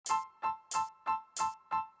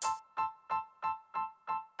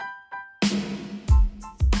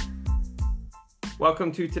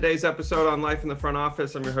Welcome to today's episode on Life in the Front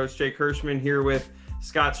Office. I'm your host, Jake Hirschman, here with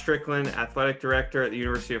Scott Strickland, Athletic Director at the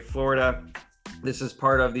University of Florida. This is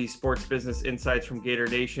part of the Sports Business Insights from Gator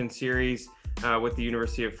Nation series with the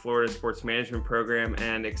University of Florida Sports Management Program,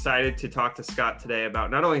 and excited to talk to Scott today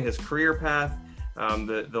about not only his career path,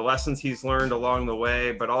 the lessons he's learned along the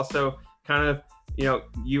way, but also kind of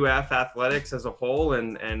UF athletics as a whole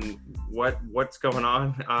and what's going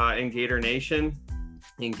on in Gator Nation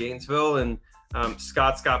in Gainesville. And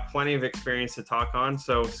Scott's got plenty of experience to talk on.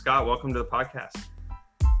 So Scott, welcome to the podcast.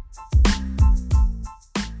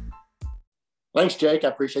 Thanks, Jake. I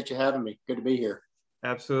appreciate you having me. Good to be here.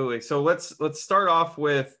 Absolutely. So let's start off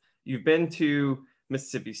with, you've been to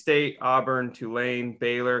Mississippi State, Auburn, Tulane,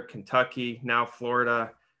 Baylor, Kentucky, now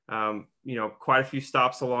Florida, quite a few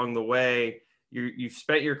stops along the way. You've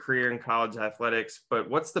spent your career in college athletics, but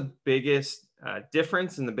what's the biggest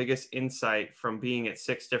difference and the biggest insight from being at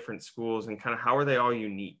 6 different schools, and kind of how are they all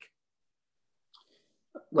unique?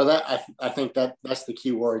 Well, I think that's the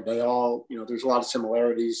key word. They all, there's a lot of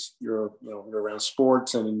similarities. You're around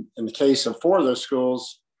sports, and in the case of 4 of those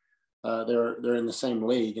schools, they're in the same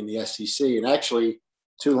league in the SEC. And actually,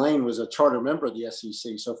 Tulane was a charter member of the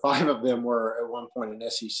SEC, so 5 of them were at one point an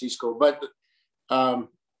SEC school. But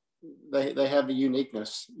they have a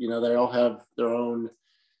uniqueness. They all have their own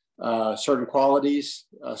certain qualities,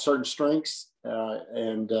 certain strengths,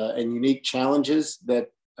 and unique challenges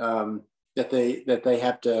that they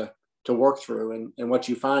have to work through. And what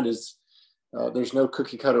you find is there's no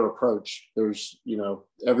cookie cutter approach. There's,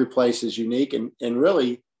 every place is unique, and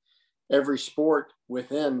really every sport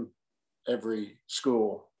within every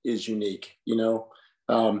school is unique.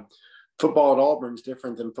 Football at Auburn is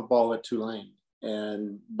different than football at Tulane,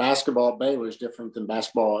 and basketball at Baylor is different than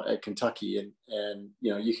basketball at Kentucky. And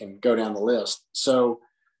you can go down the list. So,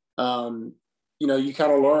 you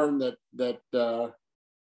kind of learn that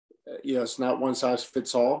it's not one size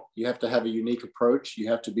fits all. You have to have a unique approach. You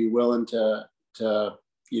have to be willing to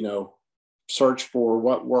search for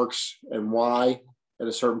what works and why at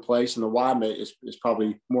a certain place. And the why is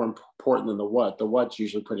probably more important than the what. The what's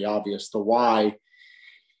usually pretty obvious. The why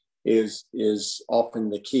is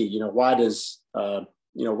often the key. Why does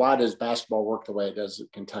basketball work the way it does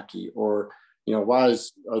at Kentucky? Or, why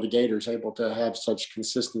are the Gators able to have such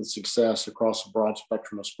consistent success across a broad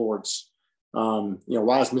spectrum of sports?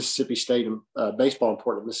 Why is Mississippi State baseball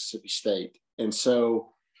important at Mississippi State? And so,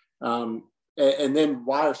 and then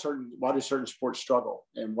why do certain sports struggle,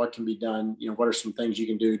 and what can be done? What are some things you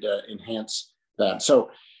can do to enhance that?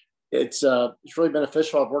 So it's really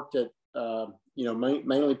beneficial. I've worked at,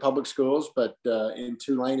 mainly public schools, but in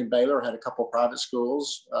Tulane and Baylor, I had a couple of private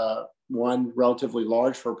schools, one relatively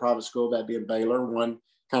large for a private school, that being Baylor, one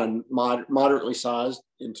kind of moderately sized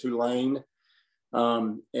in Tulane.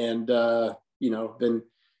 Then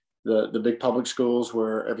the big public schools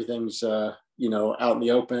where everything's, out in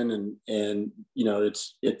the open, and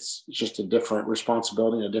it's just a different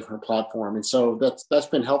responsibility and a different platform. And so that's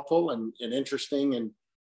been helpful and interesting. And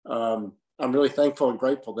I'm really thankful and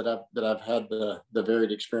grateful that I've had the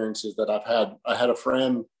varied experiences that I've had. I had a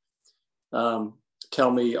friend tell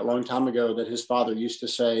me a long time ago that his father used to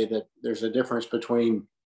say that there's a difference between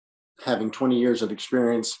having 20 years of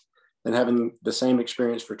experience and having the same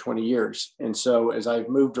experience for 20 years. And so as I've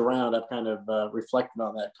moved around, I've kind of reflected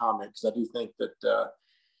on that comment, because I do think that,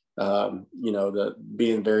 the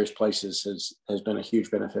being in various places has been a huge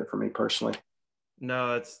benefit for me personally.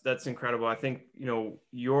 No, that's incredible. I think,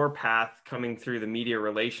 your path coming through the media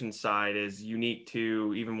relations side is unique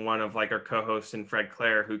to even one of like our co-hosts, and Fred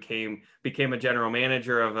Clare, who became a general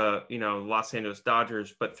manager of Los Angeles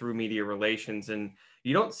Dodgers, but through media relations. And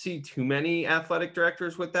you don't see too many athletic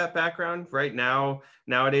directors with that background right now.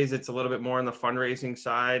 Nowadays, it's a little bit more on the fundraising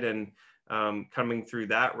side and coming through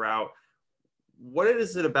that route. What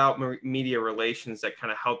is it about media relations that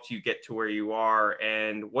kind of helped you get to where you are?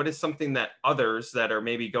 And what is something that others that are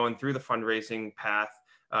maybe going through the fundraising path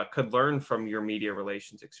could learn from your media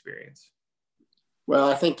relations experience? Well,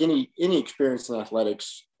 I think any experience in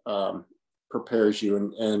athletics prepares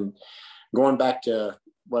you. And going back to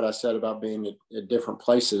what I said about being at different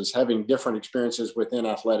places, having different experiences within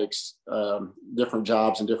athletics, different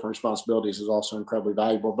jobs and different responsibilities is also incredibly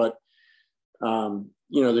valuable. But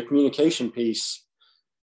the communication piece,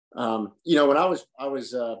 when I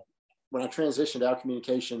transitioned out of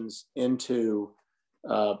communications into,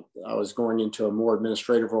 I was going into a more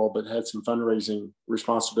administrative role, but had some fundraising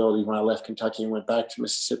responsibility when I left Kentucky and went back to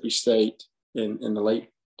Mississippi State in the late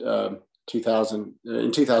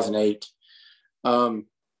 2008.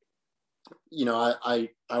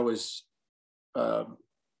 I was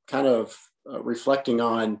kind of reflecting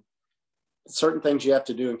on certain things you have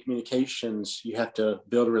to do in communications. You have to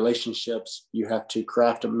build relationships. You have to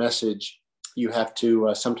craft a message. You have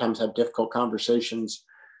to sometimes have difficult conversations.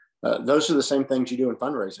 Those are the same things you do in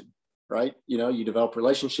fundraising, right? You develop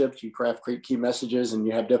relationships, you craft key messages, and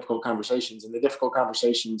you have difficult conversations. And the difficult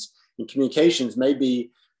conversations in communications may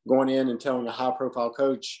be going in and telling a high-profile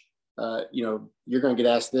coach, you're going to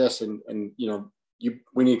get asked this, and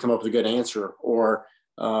we need to come up with a good answer, or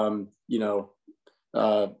have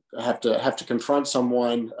to confront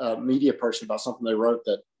someone, a media person, about something they wrote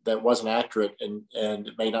that wasn't accurate, and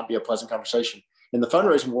it may not be a pleasant conversation. In the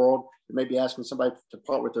fundraising world, it may be asking somebody to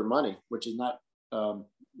part with their money, which is not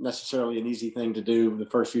necessarily an easy thing to do the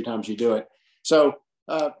first few times you do it. So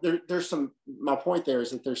my point there is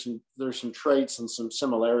that there's some traits and some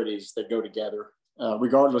similarities that go together,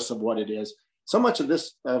 regardless of what it is. So much of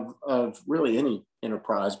this, of really any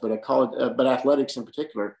enterprise, but I call it, but athletics in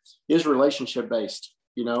particular, is relationship based.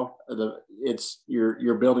 You're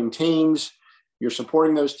building teams, you're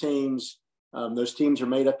supporting those teams. Those teams are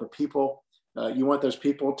made up of people. You want those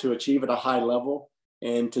people to achieve at a high level,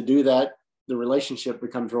 and to do that, the relationship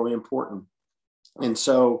becomes really important. And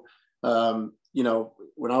so, when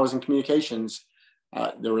I was in communications,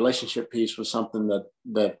 the relationship piece was something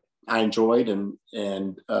that I enjoyed, and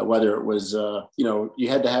whether it was, you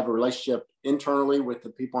had to have a relationship internally with the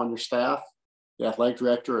people on your staff, the athletic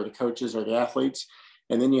director or the coaches or the athletes,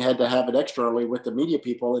 and then you had to have it externally with the media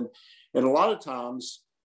people. And a lot of times,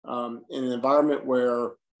 in an environment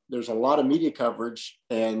where there's a lot of media coverage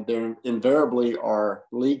and there invariably are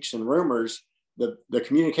leaks and rumors, the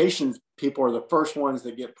communications people are the first ones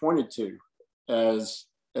that get pointed to as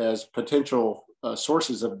potential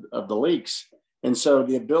sources of the leaks. And so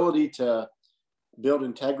the ability to build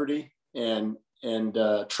integrity and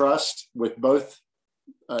trust with both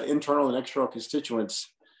internal and external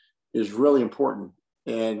constituents is really important.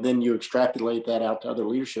 And then you extrapolate that out to other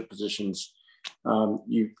leadership positions.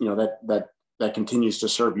 That continues to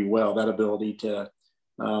serve you well. That ability to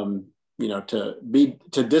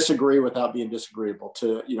disagree without being disagreeable,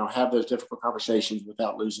 to have those difficult conversations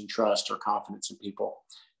without losing trust or confidence in people.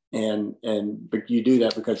 But you do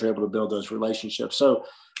that because you're able to build those relationships. So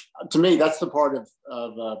to me, that's the part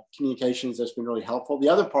of communications that's been really helpful. The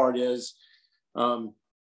other part is, when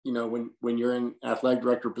you're in athletic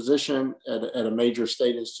director position at a major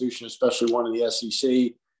state institution, especially one in the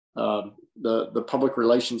SEC, the public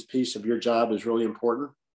relations piece of your job is really important.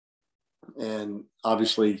 And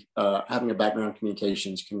obviously, having a background in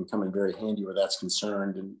communications can come in very handy where that's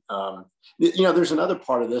concerned. And, there's another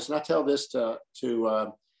part of this, and I tell this to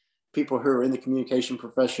people who are in the communication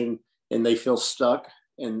profession and they feel stuck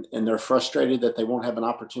and they're frustrated that they won't have an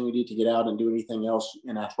opportunity to get out and do anything else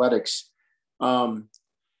in athletics. They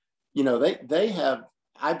have,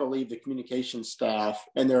 I believe, the communication staff,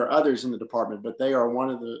 and there are others in the department, but they are one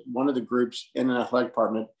of the groups in an athletic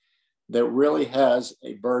department that really has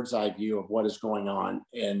a bird's eye view of what is going on.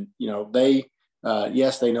 And, they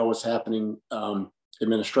know what's happening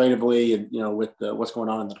administratively and, with what's going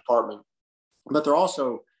on in the department, but they're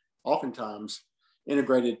also oftentimes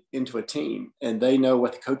integrated into a team, and they know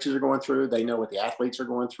what the coaches are going through. They know what the athletes are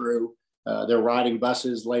going through. They're riding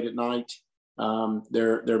buses late at night.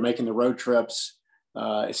 They're making the road trips,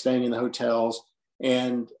 staying in the hotels,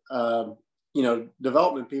 and,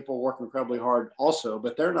 development people work incredibly hard also,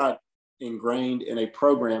 but they're not ingrained in a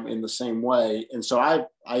program in the same way. And so I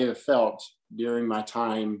have felt during my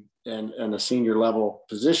time in a senior level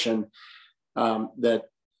position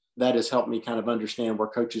that has helped me kind of understand where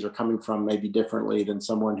coaches are coming from maybe differently than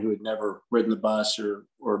someone who had never ridden the bus or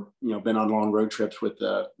been on long road trips with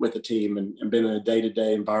the team and been in a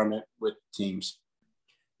day-to-day environment with teams.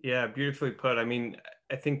 Yeah, beautifully put. I mean,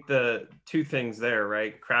 I think the two things there,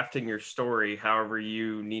 right? Crafting your story, however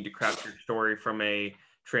you need to craft your story from a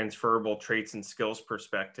transferable traits and skills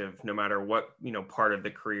perspective, no matter what, part of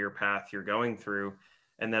the career path you're going through.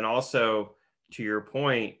 And then also, to your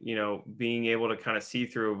point, being able to kind of see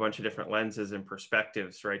through a bunch of different lenses and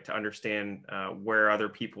perspectives, right? To understand where other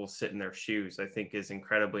people sit in their shoes, I think is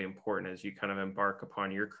incredibly important as you kind of embark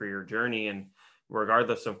upon your career journey. And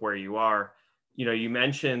regardless of where you are, you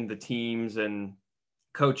mentioned the teams and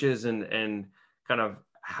coaches and kind of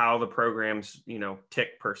how the programs,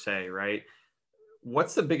 tick per se, right?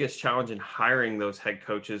 What's the biggest challenge in hiring those head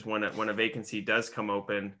coaches when a vacancy does come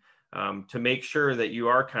open, to make sure that you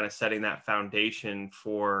are kind of setting that foundation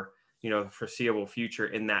for, the foreseeable future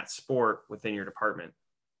in that sport within your department?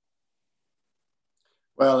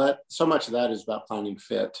 Well, so much of that is about finding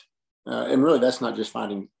fit. And really, that's not just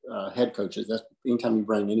finding head coaches. That's anytime you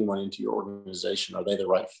bring anyone into your organization, are they the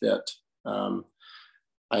right fit?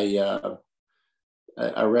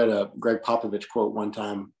 I read a Greg Popovich quote one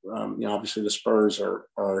time. Obviously the Spurs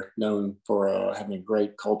are known for having a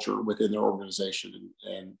great culture within their organization,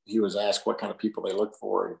 and he was asked what kind of people they look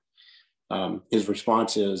for. And his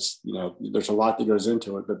response is, there's a lot that goes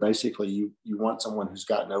into it, but basically you want someone who's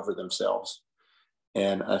gotten over themselves.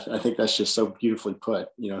 And I think that's just so beautifully put.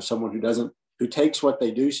 Someone who takes what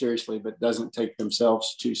they do seriously, but doesn't take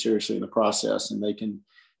themselves too seriously in the process, and they can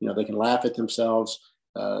laugh at themselves.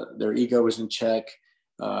 Their ego is in check.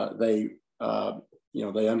 They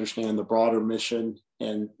understand the broader mission,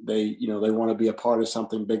 and they want to be a part of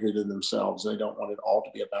something bigger than themselves. They don't want it all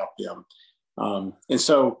to be about them. And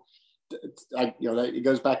so, it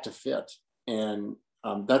goes back to fit, and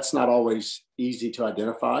that's not always easy to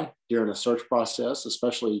identify during a search process,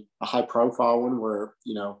 especially a high-profile one where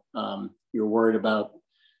you're worried about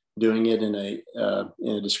doing it in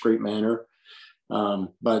a discreet manner.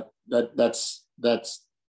 But that's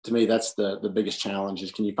to me, that's the biggest challenge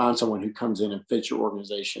is, can you find someone who comes in and fits your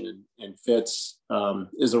organization and fits,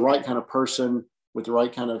 is the right kind of person with the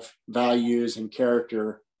right kind of values and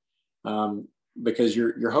character, because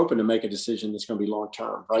you're hoping to make a decision that's going to be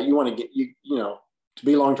long-term, right? You want to get, to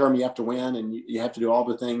be long-term, you have to win, and you have to do all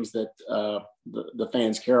the things that the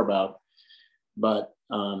fans care about. But,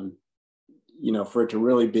 for it to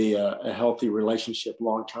really be a healthy relationship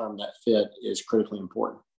long-term, that fit is critically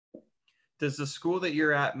important. Does the school that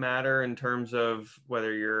you're at matter in terms of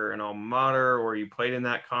whether you're an alma mater or you played in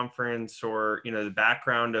that conference, or, the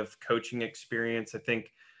background of coaching experience? I think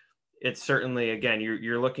it's certainly, again,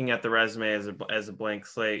 you're looking at the resume as a blank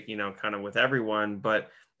slate, kind of with everyone, but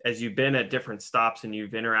as you've been at different stops and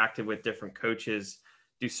you've interacted with different coaches,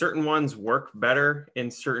 do certain ones work better in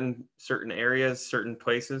certain areas, certain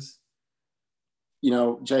places?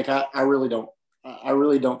 Jake, I really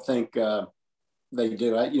don't think they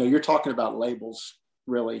do. You're talking about labels,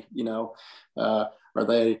 really. Are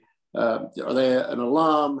they an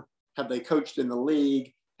alum? Have they coached in the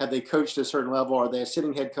league? Have they coached at a certain level? Are they a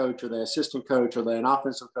sitting head coach? Are they assistant coach? Are they an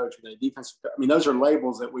offensive coach? Are they a defensive coach? Those are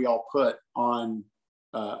labels that we all put on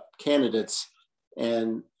candidates,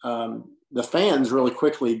 and the fans really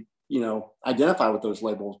quickly, identify with those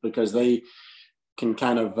labels because they can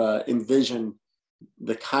kind of envision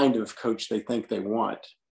the kind of coach they think they want.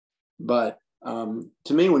 But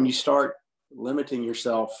to me, when you start limiting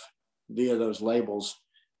yourself via those labels,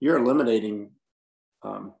 you're eliminating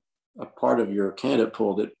a part of your candidate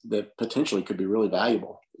pool that potentially could be really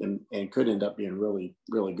valuable and could end up being really,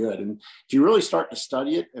 really good. And if you really start to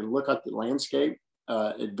study it and look at the landscape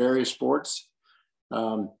at various sports,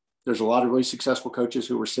 there's a lot of really successful coaches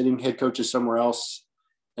who were sitting head coaches somewhere else,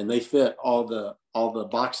 and they fit all the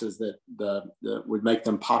boxes that would make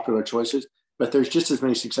them popular choices. But there's just as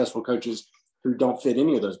many successful coaches who don't fit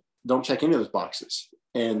any of those, don't check any of those boxes,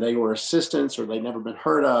 and they were assistants or they'd never been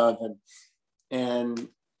heard of, and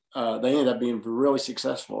they ended up being really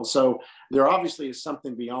successful. So there obviously is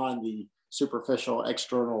something beyond the superficial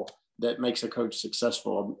external that makes a coach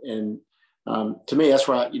successful. And to me, that's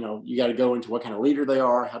where you got to go into what kind of leader they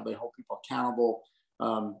are, how do they hold people accountable,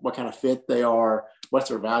 what kind of fit they are, what's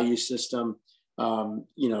their value system,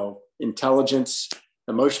 intelligence,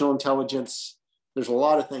 emotional intelligence. There's a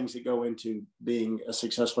lot of things that go into being a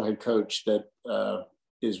successful head coach that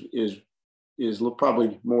is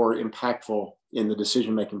probably more impactful in the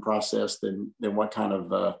decision-making process than what kind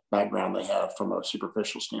of background they have from a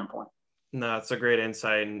superficial standpoint. No, it's a great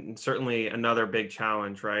insight, and certainly another big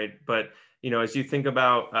challenge, right? But, as you think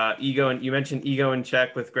about ego, and you mentioned ego in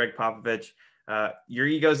check with Greg Popovich, your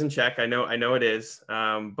ego's in check. I know it is,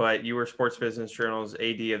 but you were Sports Business Journal's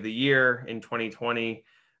AD of the Year in 2020.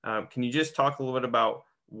 Can you just talk a little bit about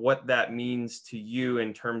what that means to you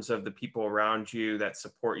in terms of the people around you that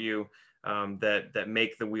support you, that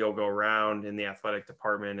make the wheel go round in the athletic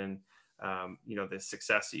department, and the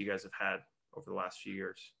success that you guys have had over the last few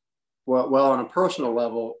years? Well, on a personal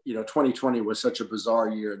level, 2020 was such a bizarre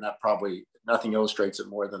year, and that probably nothing illustrates it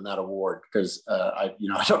more than that award, because I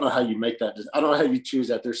don't know how you make that. I don't know how you choose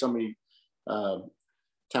that. There's so many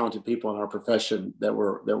talented people in our profession that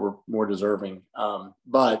were more deserving.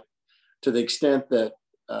 But to the extent that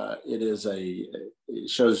it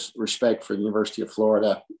shows respect for the University of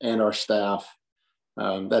Florida and our staff.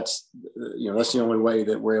 That's the only way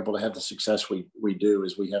that we're able to have the success we do,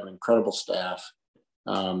 is we have an incredible staff.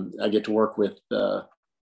 I get to work with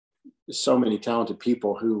so many talented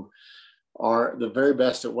people who are the very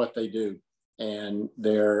best at what they do, and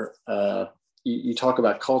they're you talk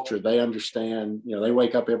about culture. They understand. They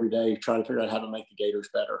wake up every day trying to figure out how to make the Gators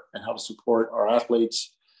better and how to support our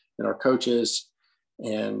athletes and our coaches,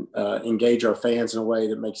 and engage our fans in a way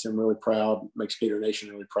that makes them really proud, makes Gator Nation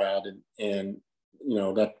really proud. And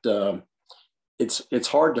that it's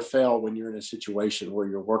hard to fail when you're in a situation where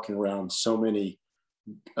you're working around so many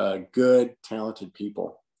good, talented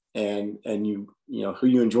people, and who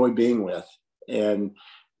you enjoy being with. And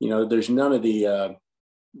there's none of the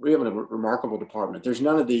we have a remarkable department. There's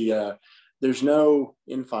none of the there's no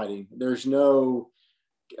infighting. There's no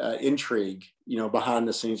intrigue, behind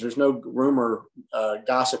the scenes. There's no rumor,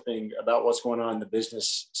 gossiping about what's going on in the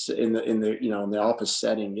business in the office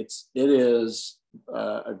setting. It is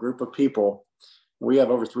a group of people. We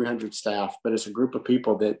have over 300 staff, but it's a group of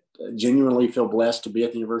people that genuinely feel blessed to be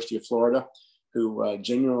at the University of Florida, who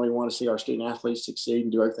genuinely want to see our student athletes succeed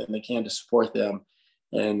and do everything they can to support them.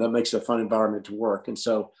 And that makes it a fun environment to work. And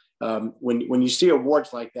so when you see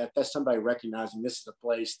awards like that, that's somebody recognizing this is a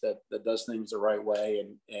place that does things the right way.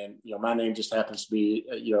 And my name just happens to be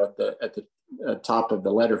at the top of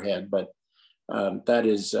the letterhead, but that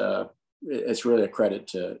is it's really a credit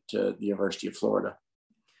to the University of Florida.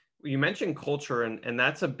 You mentioned culture, and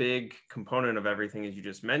that's a big component of everything, as you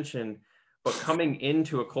just mentioned. But coming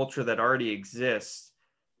into a culture that already exists,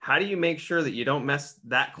 how do you make sure that you don't mess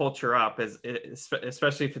that culture up,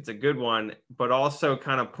 especially if it's a good one, but also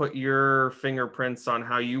kind of put your fingerprints on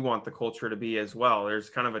how you want the culture to be as well? There's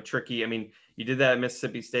kind of a tricky, you did that at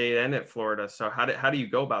Mississippi State and at Florida. So how do you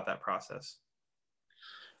go about that process?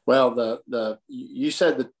 Well, you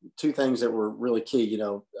said the two things that were really key,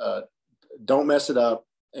 don't mess it up,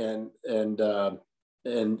 and the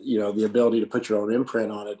ability to put your own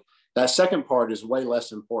imprint on it. That second part is way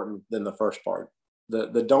less important than the first part.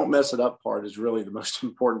 The don't mess it up part is really the most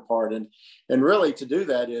important part. And really to do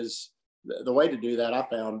that is the way to do that, I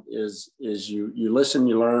found is you listen,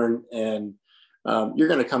 you learn, and you're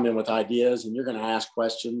going to come in with ideas, and you're going to ask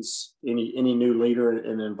questions. Any new leader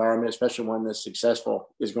in an environment, especially one that's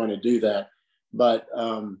successful, is going to do that. But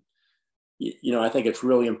I think it's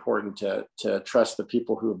really important to trust the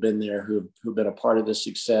people who have been there, who've been a part of this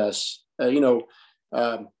success.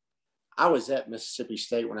 I was at Mississippi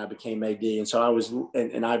State when I became AD, and so I was,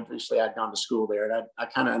 and obviously I'd gone to school there, and I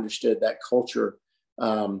kind of understood that culture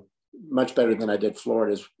much better than I did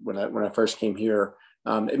Florida's when I first came here.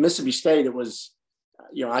 At Mississippi State, it was,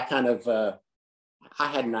 I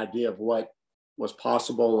had an idea of what was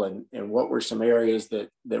possible and what were some areas that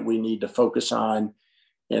we need to focus on,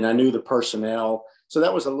 and I knew the personnel, so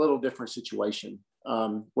that was a little different situation.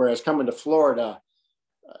 Whereas coming to Florida,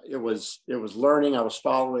 it was learning. I was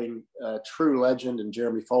following a true legend in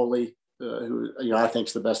Jeremy Foley, who I think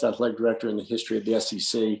is the best athletic director in the history of the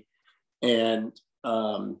SEC. And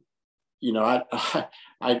I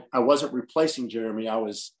wasn't replacing Jeremy. I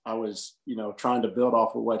was trying to build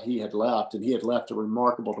off of what he had left, and he had left a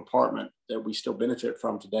remarkable department that we still benefit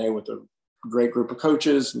from today with a great group of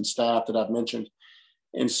coaches and staff that I've mentioned.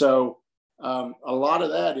 And so a lot of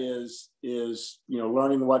that is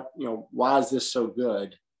learning why is this so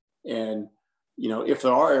good, and if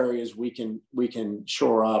there are areas we can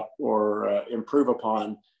shore up or improve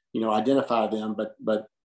upon, identify them, but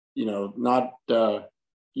not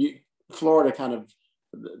Florida kind of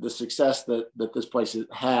the success that this place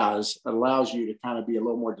has allows you to kind of be a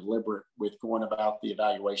little more deliberate with going about the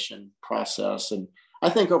evaluation process. And I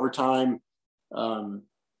think over time, the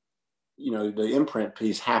imprint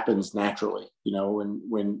piece happens naturally,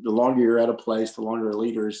 when the longer you're at a place, the longer a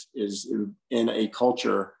leader is in a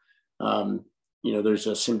culture, there's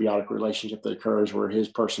a symbiotic relationship that occurs where his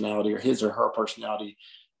personality or his or her personality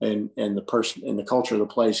and the person and the culture of the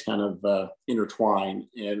place kind of intertwine.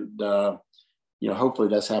 And, hopefully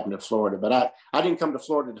that's happened at Florida, but I didn't come to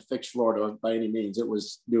Florida to fix Florida by any means. It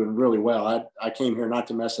was doing really well. I came here not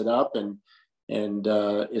to mess it up, and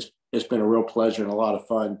it's been a real pleasure and a lot of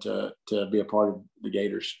fun to be a part of the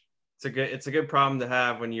Gators. It's a good problem to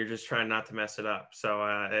have when you're just trying not to mess it up. So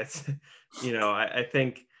it's, I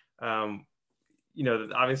think,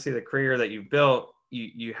 obviously the career that you've built,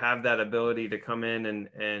 you have that ability to come in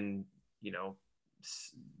and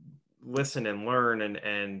listen and learn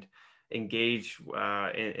and engage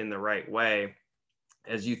in the right way.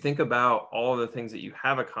 As you think about all of the things that you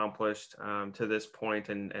have accomplished to this point,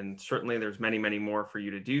 and certainly there's many, many more for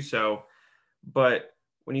you to do so, but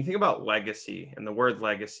when you think about legacy and the word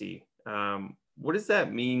legacy, what does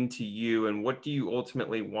that mean to you, and what do you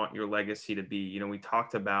ultimately want your legacy to be? We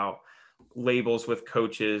talked about labels with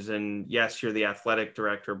coaches, and yes, you're the athletic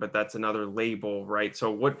director, but that's another label, right?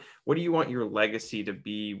 So what do you want your legacy to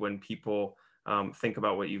be when people think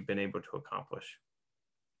about what you've been able to accomplish?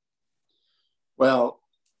 Well,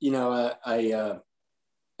 and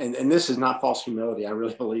this is not false humility. I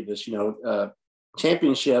really believe this.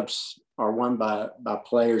 Championships are won by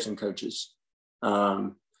players and coaches.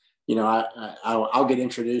 I'll get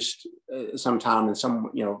introduced sometime, and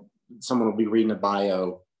someone will be reading a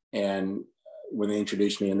bio, and when they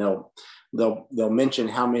introduce me, and they'll mention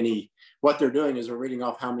what they're doing is they're reading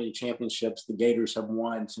off how many championships the Gators have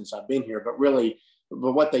won since I've been here. But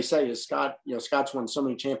what they say is Scott's won so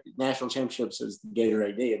many national championships as the Gator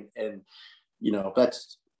AD, and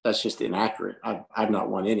that's just inaccurate. I've not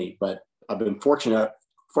won any, but I've been fortunate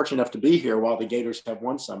enough to be here while the Gators have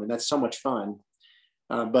won some, and that's so much fun.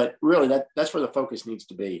 But really, that's where the focus needs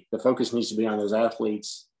to be. The focus needs to be on those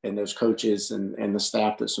athletes and those coaches and the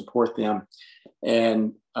staff that support them.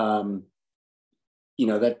 And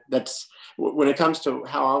that's when it comes to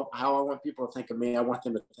how I want people to think of me. I want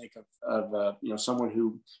them to think of someone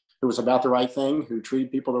who was about the right thing, who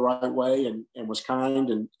treated people the right way, and was kind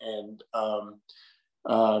and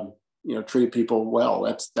treated people well.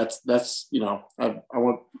 That's I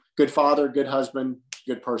want good father, good husband,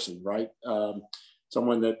 good person, right?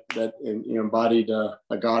 Someone that embodied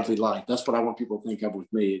a godly life. That's what I want people to think of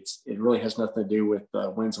with me. It really has nothing to do with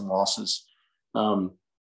wins and losses.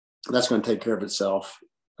 That's going to take care of itself.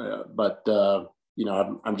 But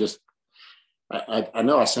I'm just, I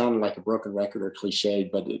know I sound like a broken record or cliched,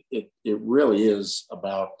 but it really is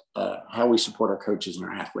about how we support our coaches and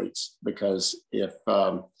our athletes. Because if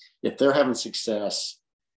they're having success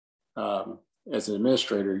as an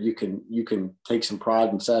administrator, you can take some pride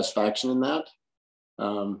and satisfaction in that.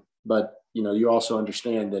 But you also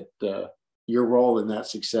understand that your role in that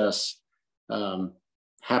success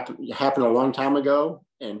happened a long time ago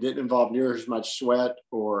and didn't involve near as much sweat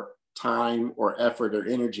or time or effort or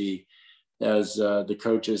energy as the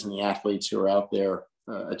coaches and the athletes who are out there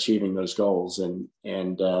achieving those goals. And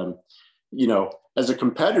as a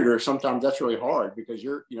competitor, sometimes that's really hard because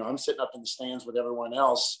I'm sitting up in the stands with everyone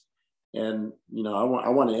else. And, I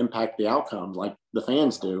want to impact the outcome like the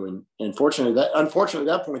fans do. And unfortunately, at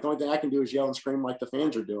that point, the only thing I can do is yell and scream like the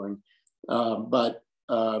fans are doing.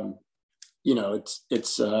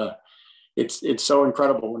 It's so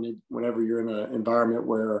incredible whenever you're in an environment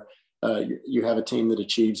where you have a team that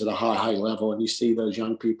achieves at a high level, and you see those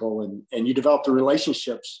young people and you develop the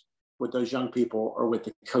relationships with those young people or with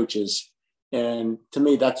the coaches. And to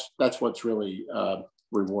me, that's what's really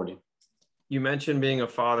rewarding. You mentioned being a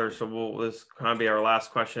father, so this kind of be our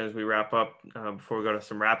last question as we wrap up before we go to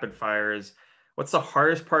some rapid fire is, what's the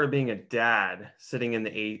hardest part of being a dad sitting in the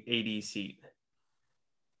AD seat?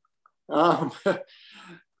 I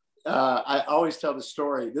always tell the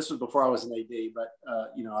story. This was before I was an AD, but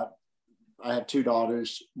I have two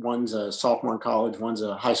daughters. One's a sophomore in college, one's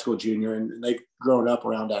a high school junior, and they've grown up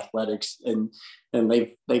around athletics, and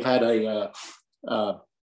they've had a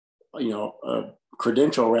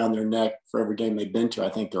credential around their neck for every game they've been to, I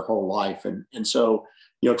think, their whole life. And so,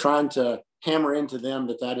 trying to hammer into them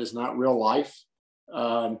that is not real life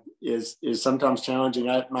is sometimes challenging.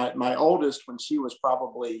 My oldest, when she was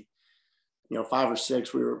probably, 5 or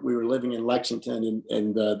 6, we were living in Lexington,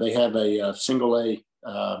 and they have a single A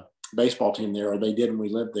baseball team there, or they did when we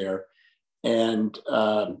lived there. And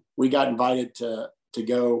we got invited to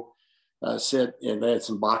go sit, and they had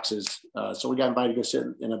some boxes. So we got invited to go sit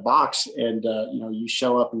in a box, and you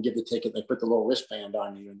show up and give the ticket. They put the little wristband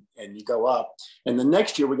on you, and you go up. And the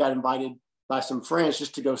next year we got invited by some friends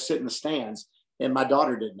just to go sit in the stands. And my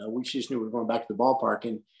daughter didn't know. She just knew we were going back to the ballpark.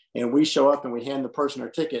 And we show up and we hand the person our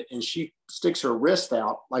ticket, and she sticks her wrist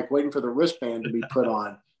out, like waiting for the wristband to be put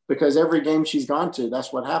on. Because every game she's gone to,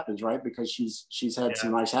 that's what happens, right? Because she's had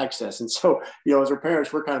some nice access. And so, as her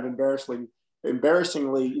parents, we're kind of embarrassingly,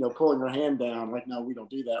 pulling her hand down, like, no, we don't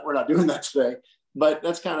do that. We're not doing that today. But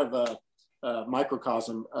that's kind of a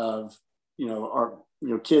microcosm of, our,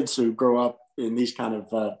 kids who grow up in these kind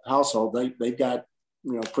of household. They've got,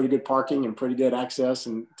 pretty good parking and pretty good access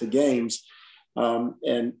to games.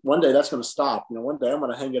 And one day that's going to stop. One day I'm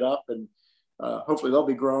going to hang it up, and hopefully they'll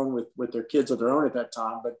be grown with their kids of their own at that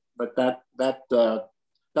time. But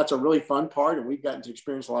that's a really fun part, and we've gotten to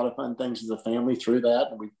experience a lot of fun things as a family through that.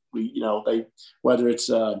 And we whether it's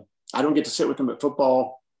I don't get to sit with them at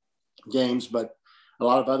football games, but a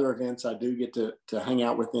lot of other events I do get to hang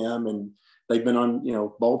out with them, and they've been on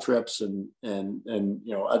bowl trips and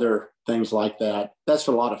other things like that. That's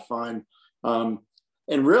a lot of fun,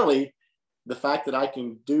 and really the fact that I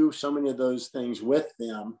can do so many of those things with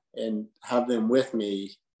them and have them with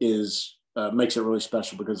me is makes it really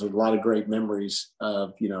special, because there's a lot of great memories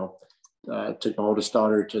of, took my oldest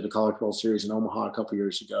daughter to the College World Series in Omaha a couple of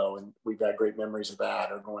years ago, and we've got great memories of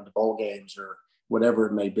that, or going to bowl games or whatever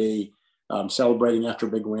it may be, celebrating after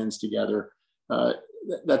big wins together.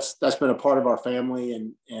 That's been a part of our family,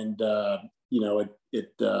 and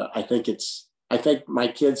I think it's I think my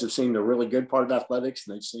kids have seen the really good part of athletics,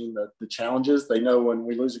 and they've seen the challenges. They know when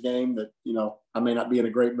we lose a game that, I may not be in a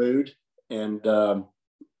great mood. And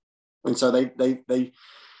so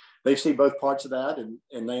they see both parts of that,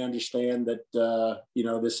 and they understand that,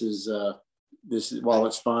 this is, while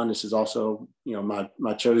it's fun, this is also,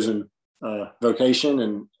 my chosen vocation.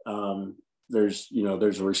 And there's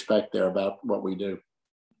a respect there about what we do.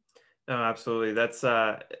 No, absolutely.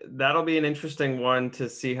 That'll be an interesting one to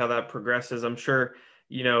see how that progresses. I'm sure,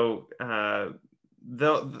 I'm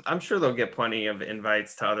sure they'll get plenty of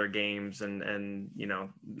invites to other games and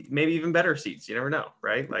maybe even better seats. You never know,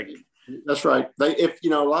 right? Like, that's right. A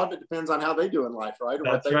lot of it depends on how they do in life, right?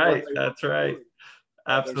 That's right. That's right.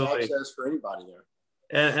 Absolutely. There's access for anybody there.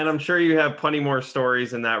 And I'm sure you have plenty more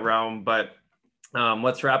stories in that realm, but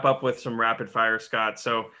let's wrap up with some rapid fire, Scott.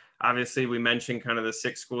 So obviously we mentioned kind of the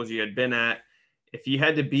 6 schools you had been at. If you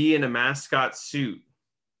had to be in a mascot suit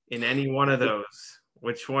in any one of those,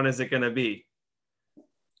 which one is it going to be?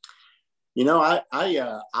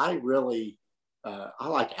 I really I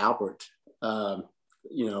like Albert.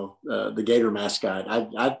 The Gator mascot.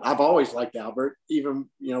 I've always liked Albert, even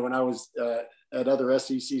when I was at other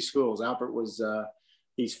SEC schools. Albert was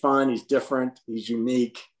he's fun, he's different, he's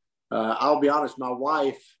unique. I'll be honest, my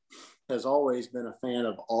wife has always been a fan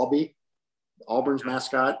of Auburn's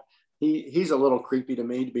mascot. He's a little creepy to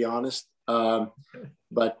me, to be honest.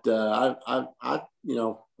 But I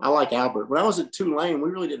like Albert. When I was at Tulane, we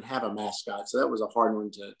really didn't have a mascot, so that was a hard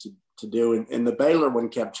one to do. And the Baylor one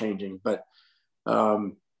kept changing, but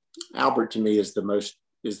Albert to me is the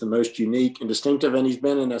most unique and distinctive, and he's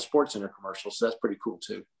been in a SportsCenter commercial, so that's pretty cool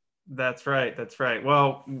too. That's right.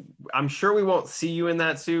 Well, I'm sure we won't see you in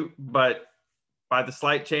that suit, but by the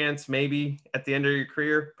slight chance, maybe at the end of your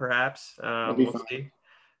career, perhaps. We'll see.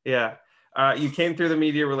 Yeah. You came through the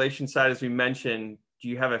media relations side, as we mentioned. Do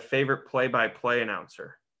you have a favorite play-by-play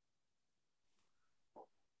announcer?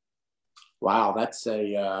 Wow, that's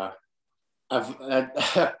when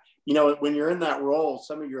you're in that role,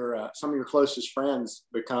 some of your closest friends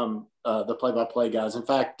become the play-by-play guys. In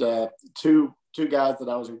fact, two guys that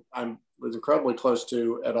I was incredibly close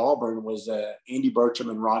to at Auburn was Andy Burcham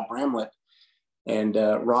and Rod Bramlett. And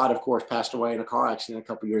Rod, of course, passed away in a car accident a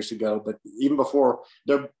couple of years ago. But even before,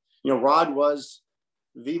 Rod was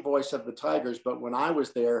the voice of the Tigers. But when I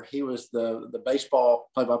was there, he was the baseball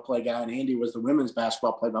play-by-play guy, and Andy was the women's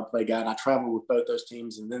basketball play-by-play guy. And I traveled with both those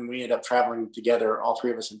teams, and then we ended up traveling together, all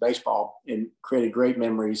three of us in baseball, and created great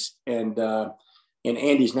memories. And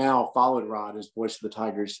Andy's now followed Rod as voice of the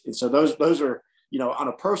Tigers. And so those are, on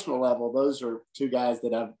a personal level, those are two guys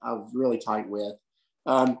that I'm really tight with.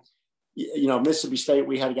 Mississippi State,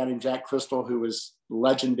 we had a guy named Jack Crystal who was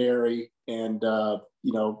legendary and,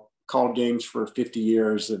 called games for 50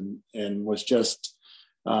 years and was just,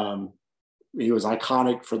 he was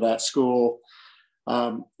iconic for that school.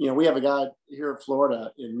 We have a guy here in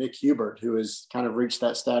Florida in Mick Hubert who has kind of reached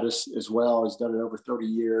that status as well. He's done it over 30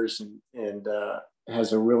 years and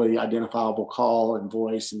has a really identifiable call and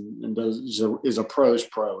voice and is a pro's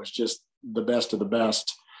pro. It's just the best of the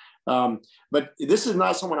best. But this is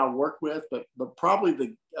not someone I work with, but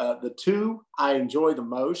probably the two I enjoy the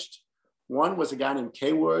most. One was a guy named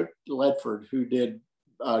Kaywood Ledford who did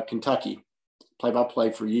Kentucky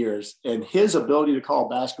play-by-play for years, and his ability to call a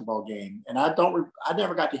basketball game. And I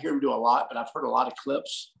never got to hear him do a lot, but I've heard a lot of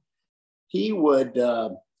clips. He would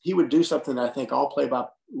do something that I think all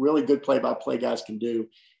really good play-by-play guys can do.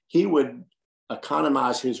 He would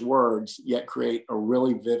economize his words, yet create a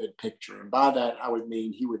really vivid picture. And by that, I would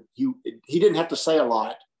mean he didn't have to say a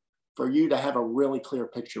lot for you to have a really clear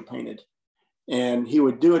picture painted. And he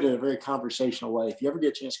would do it in a very conversational way. If you ever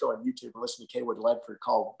get a chance to go on YouTube and listen to Kaywood Ledford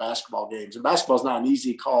call basketball games, and basketball is not an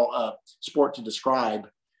easy sport to describe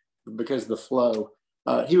because of the flow.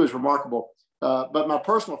 He was remarkable. But my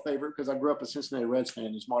personal favorite, because I grew up a Cincinnati Reds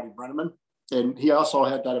fan, is Marty Brennaman. And he also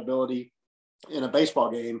had that ability in a baseball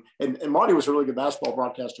game. And Marty was a really good basketball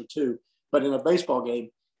broadcaster too. But in a baseball game,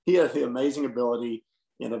 he had the amazing ability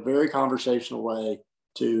in a very conversational way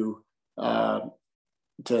to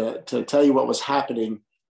tell you what was happening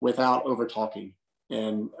without over talking.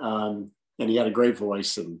 And he had a great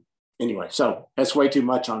voice. And anyway, so that's way too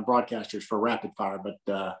much on broadcasters for rapid fire, but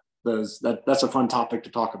that's a fun topic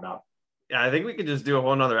to talk about. Yeah, I think we could just do a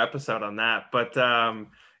whole nother episode on that. But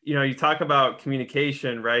you talk about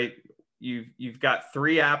communication, right? You've got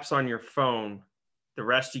 3 apps on your phone. The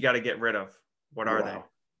rest you got to get rid of. What are they?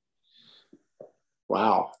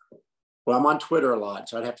 Wow. Well, I'm on Twitter a lot,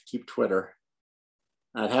 so I'd have to keep Twitter.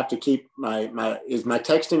 I'd have to keep is my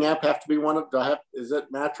texting app have to be one of, is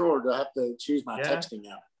it natural or do I have to choose my texting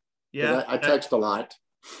app? Yeah. I text a lot.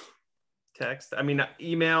 text? I mean,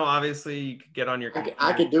 email, obviously you could get on your computer.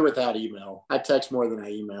 I could do without email. I text more than I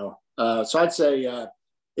email. So I'd say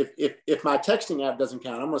if my texting app doesn't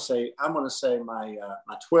count, I'm going to say my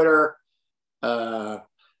Twitter.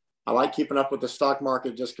 I like keeping up with the stock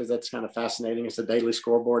market just because that's kind of fascinating. It's a daily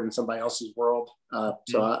scoreboard in somebody else's world.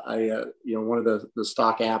 So I one of the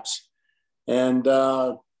stock apps, and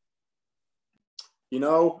I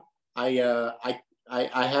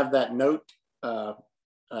have that note.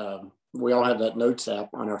 We all have that notes app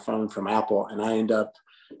on our phone from Apple, and I end up.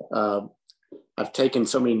 I've taken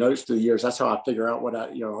so many notes through the years. That's how I figure out what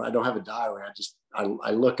I don't have a diary.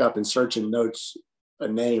 I look up and search in notes a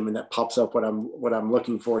name, and that pops up what I'm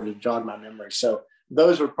looking for to jog my memory. So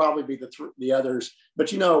those would probably be the others.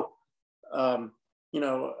 But I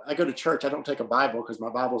go to church. I don't take a Bible because my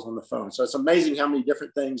Bible's on the phone. So it's amazing how many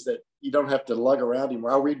different things that you don't have to lug around anymore.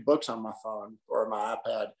 I'll read books on my phone or my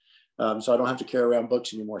iPad, so I don't have to carry around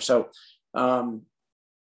books anymore. So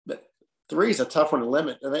 3 is a tough one to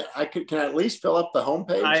limit. Can I at least fill up the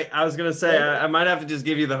homepage? I was gonna say I might have to just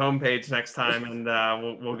give you the homepage next time, and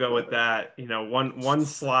we'll go with that. One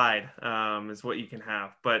slide is what you can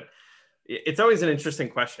have, but it's always an interesting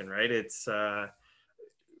question, right? It's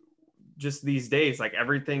just these days, like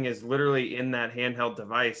everything is literally in that handheld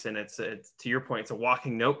device, and it's to your point, it's a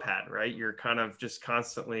walking notepad, right? You're kind of just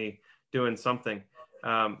constantly doing something.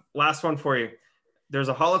 Last one for you. There's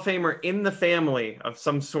a Hall of Famer in the family of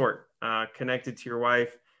some sort. Connected to your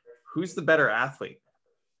wife. Who's the better athlete?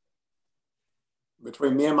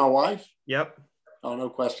 Between me and my wife? Yep. Oh, no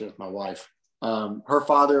question, it's my wife. Her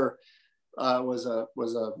father was a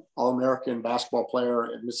All-American basketball player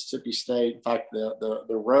at Mississippi State. In fact, the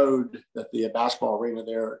road that the basketball arena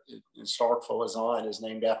there in Starkville is on is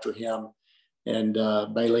named after him and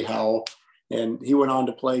Bailey Howell. And he went on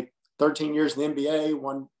to play 13 years in the NBA,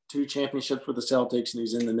 won 2 championships with the Celtics, and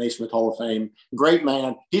he's in the Naismith Hall of Fame. Great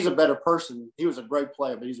man. He's a better person. He was a great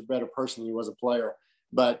player, but he's a better person than he was a player.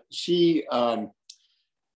 But she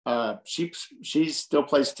still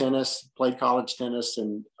plays tennis, played college tennis,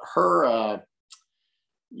 and her, I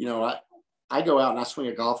go out and I swing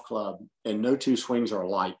a golf club, and no 2 swings are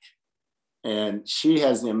alike. And she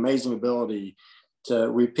has the amazing ability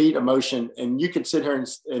to repeat a motion, and you could sit here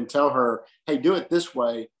and tell her, "Hey, do it this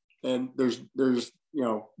way," and there's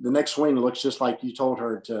the next swing looks just like you told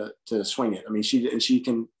her to swing it. I mean, she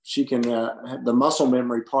can the muscle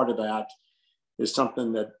memory part of that is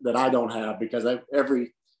something that I don't have, because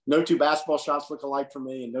no 2 basketball shots look alike for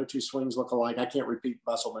me, and no 2 swings look alike. I can't repeat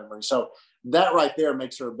muscle memory. So that right there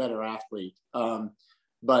makes her a better athlete.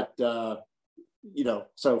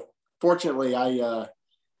 So fortunately I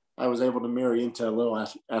was able to marry into a little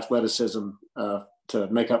athleticism to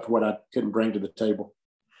make up for what I couldn't bring to the table.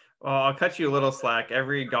 Well, I'll cut you a little slack.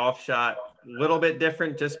 Every golf shot, a little bit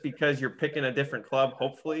different, just because you're picking a different club,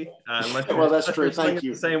 hopefully. Well, that's true. Thank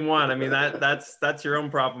you. The same one. I mean, that's your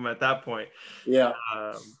own problem at that point. Yeah.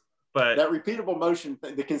 But that repeatable motion,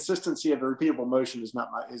 the consistency of the repeatable motion is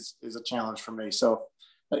is a challenge for me. So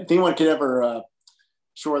if anyone could ever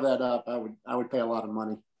shore that up, I would pay a lot of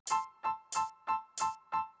money.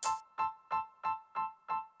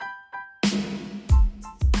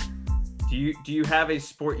 Do you have a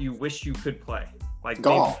sport you wish you could play? Like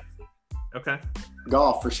golf. Maybe? Okay.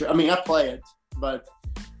 Golf for sure. I mean, I play it, but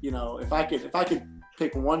if I could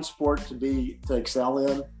pick one sport to excel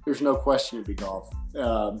in, there's no question it'd be golf.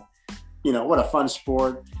 What a fun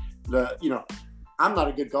sport. I'm not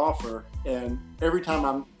a good golfer, and every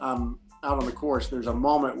time I'm out on the course, there's a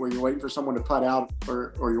moment where you're waiting for someone to putt out,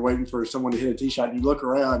 or you're waiting for someone to hit a tee shot, and you look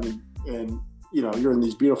around and you're in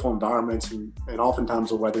these beautiful environments, and oftentimes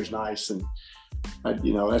the weather's nice, and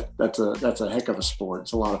that's a heck of a sport.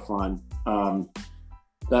 It's a lot of fun.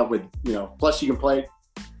 Plus you can play it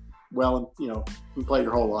well, and you can play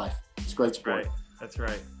your whole life. It's a great sport. Right. That's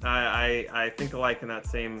right. I think alike in that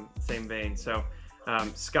same vein. So,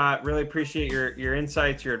 Scott, really appreciate your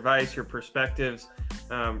insights, your advice, your perspectives.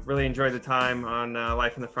 Really enjoyed the time on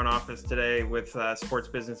Life in the Front Office today with Sports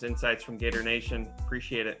Business Insights from Gator Nation.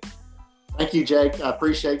 Appreciate it. Thank you, Jake. I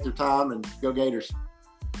appreciate your time, and go Gators.